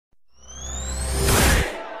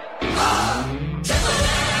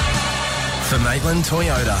For Maitland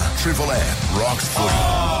Toyota, Triple M rocks footy.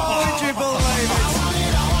 Oh, would you believe it?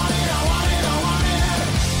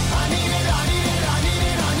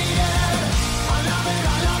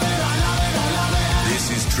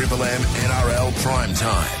 This is Triple M NRL Prime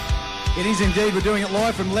Time. It is indeed. We're doing it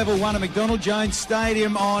live from Level 1 at McDonald Jones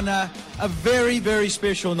Stadium on a very, very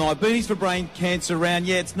special night. Beanies for Brain Cancer round.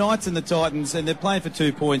 Yeah, it's Knights and the Titans, and they're playing for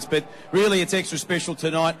 2 points, but really it's extra special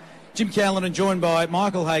tonight. Jim Callanan joined by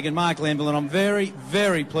Michael Hagan, Mark Lemble, and I'm very,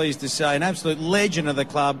 very pleased to say an absolute legend of the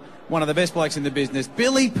club, one of the best blokes in the business.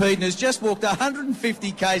 Billy Peden has just walked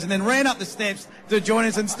 150 Ks and then ran up the steps to join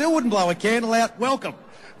us and still wouldn't blow a candle out. Welcome.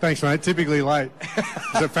 Thanks, mate. Typically late.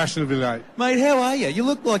 Is it fashionably late? Mate, how are you? You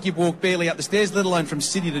look like you've walked barely up the stairs, let alone from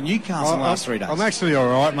Sydney to Newcastle in the last 3 days. I'm actually all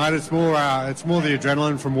right, mate. It's more the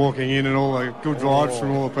adrenaline from walking in and all the good vibes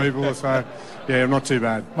from all the people. So, yeah, not too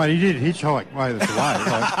bad. Mate, you did hitchhike way this away.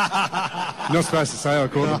 You're not supposed to say I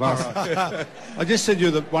caught the bus. I just said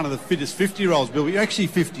you're one of the fittest 50-year-olds, Bill. You're actually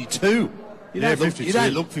 52. You don't 52. You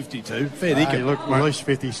don't look 52. Fair dinkum. You look at least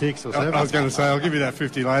 56 or 7. I was going to say, I'll give you that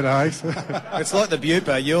 50 later, Hayes. It's like the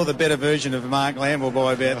Bupa. You're the better version of Mark Lamble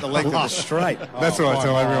by about the length of the straight. That's what I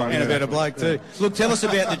tell everyone. And a better bloke too. Look, tell us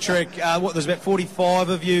about the trek. There's about 45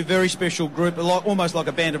 of you, very special group, almost like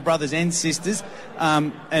a band of brothers and sisters.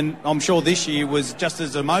 And I'm sure this year was just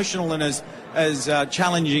as emotional and as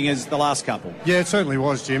challenging as the last couple. Yeah, it certainly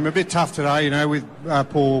was, Jim. A bit tough today, with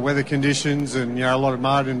poor weather conditions and, a lot of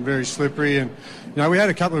mud and very slippery. And, we had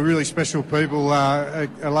a couple of really special people, a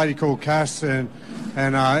lady called Cass and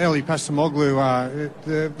Ellie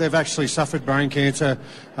Pastamoglu. They've actually suffered brain cancer.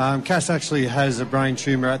 Cass actually has a brain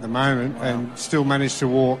tumour at the moment and still managed to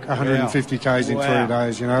walk 150 Ks in 3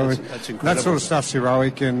 days, That's incredible. That sort of stuff's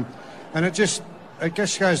heroic. And it just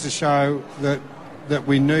goes to show that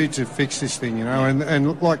we need to fix this thing,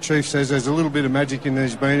 and like Chief says, there's a little bit of magic in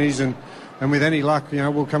these beanies, and with any luck,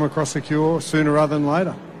 we'll come across a cure sooner rather than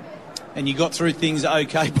later. And you got through things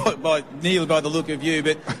okay nearly by the look of you,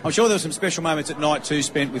 but I'm sure there were some special moments at night too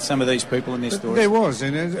spent with some of these people in their stories. There was,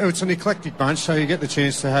 and it's an eclectic bunch, so you get the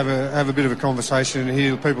chance to have a bit of a conversation and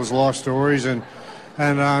hear people's life stories, and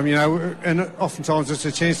oftentimes it's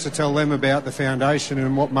a chance to tell them about the foundation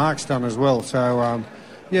and what Mark's done as well. So.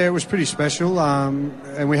 Yeah, it was pretty special,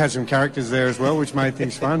 and we had some characters there as well, which made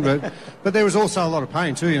things fun. But there was also a lot of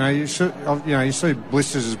pain too. You see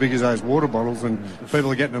blisters as big as those water bottles, and people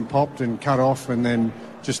are getting them popped and cut off, and then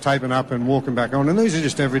just taping up and walking back on. And these are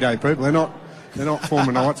just everyday people. They're not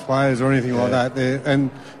former Knights players or anything like that.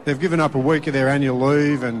 They've given up a week of their annual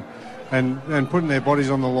leave and putting their bodies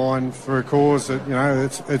on the line for a cause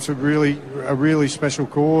that it's a really special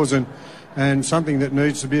cause and something that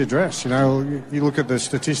needs to be addressed. You look at the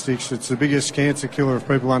statistics, it's the biggest cancer killer of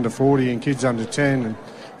people under 40 and kids under 10, and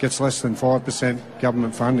gets less than 5%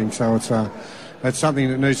 government funding. So it's something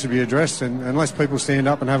that needs to be addressed, and unless people stand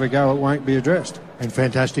up and have a go, it won't be addressed. And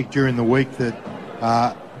fantastic during the week that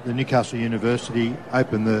the Newcastle University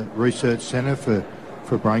opened the research centre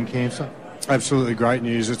for brain cancer. Absolutely great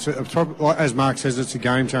news. It's as Mark says, it's a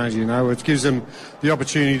game changer. It gives them the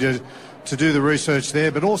opportunity to do the research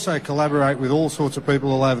there, but also collaborate with all sorts of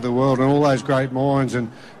people all over the world and all those great minds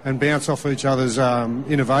and bounce off each other's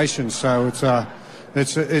innovations. So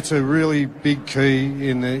it's a really big key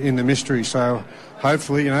in the mystery. So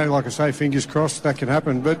hopefully, like I say, fingers crossed that can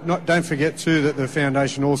happen. But don't forget too that the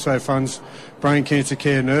foundation also funds brain cancer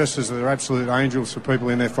care nurses that are absolute angels for people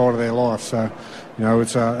in their fight of their life. So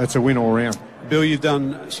it's a win all round. Bill, you've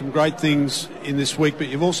done some great things in this week, but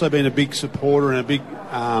you've also been a big supporter and a big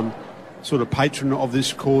sort of patron of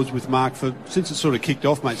this cause with Mark since it sort of kicked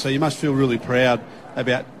off, mate. So you must feel really proud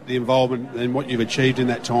about the involvement and what you've achieved in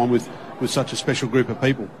that time with such a special group of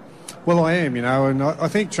people. Well, I am, and I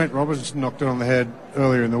think Trent Robertson knocked it on the head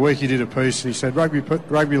earlier in the week. He did a piece and he said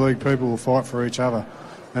rugby league people will fight for each other.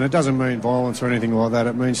 And it doesn't mean violence or anything like that.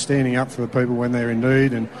 It means standing up for the people when they're in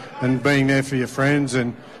need and being there for your friends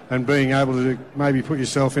and being able to maybe put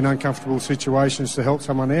yourself in uncomfortable situations to help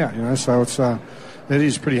someone out, So it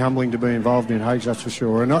is pretty humbling to be involved in Hagues, that's for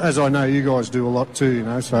sure. And as I know you guys do a lot too,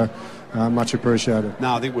 so much appreciated.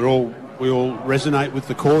 No, I think we all resonate with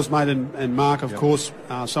the cause, mate. And Mark, of course,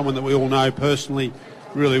 someone that we all know personally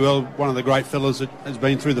really well, one of the great fellas that has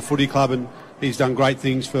been through the footy club, and he's done great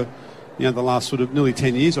things for the last sort of nearly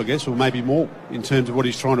 10 years, I guess, or maybe more, in terms of what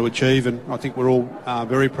he's trying to achieve. And I think we're all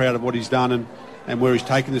very proud of what he's done and where he's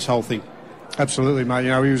taken this whole thing. Absolutely, mate.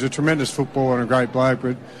 He was a tremendous footballer and a great bloke,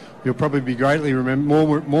 but he'll probably be greatly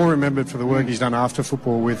more remembered for the work he's done after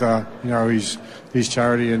football with his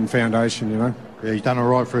charity and foundation. Yeah, he's done all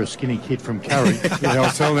right for a skinny kid from Curry. Yeah, I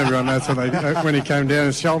was telling everyone that's what when he came down,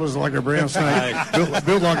 his shoulders like a brown snake,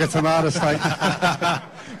 built like a tomato steak.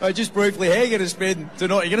 Just briefly, how are you going to spend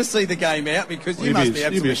tonight? You're going to see the game out because you must be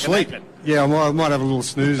absolutely sleeping. Yeah, I might have a little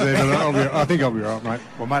snooze there, but I think I'll be all right, mate.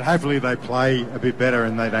 Well, mate, hopefully they play a bit better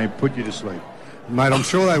and they don't put you to sleep. Mate, I'm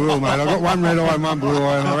sure they will, mate. I've got one red eye and one blue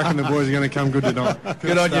eye, and I reckon the boys are going to come good tonight.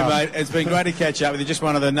 Good on you, mate. It's been great to catch up with you. Just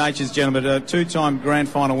one of the nature's gentlemen, a two-time grand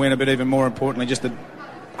final winner, but even more importantly, just a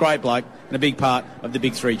great bloke and a big part of the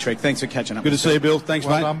Big Three Trek. Thanks for catching up. Good to see you, Bill. Thanks,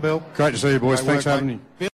 mate. Well done, Bill. Great to see you, boys. Great Thanks for work, having me.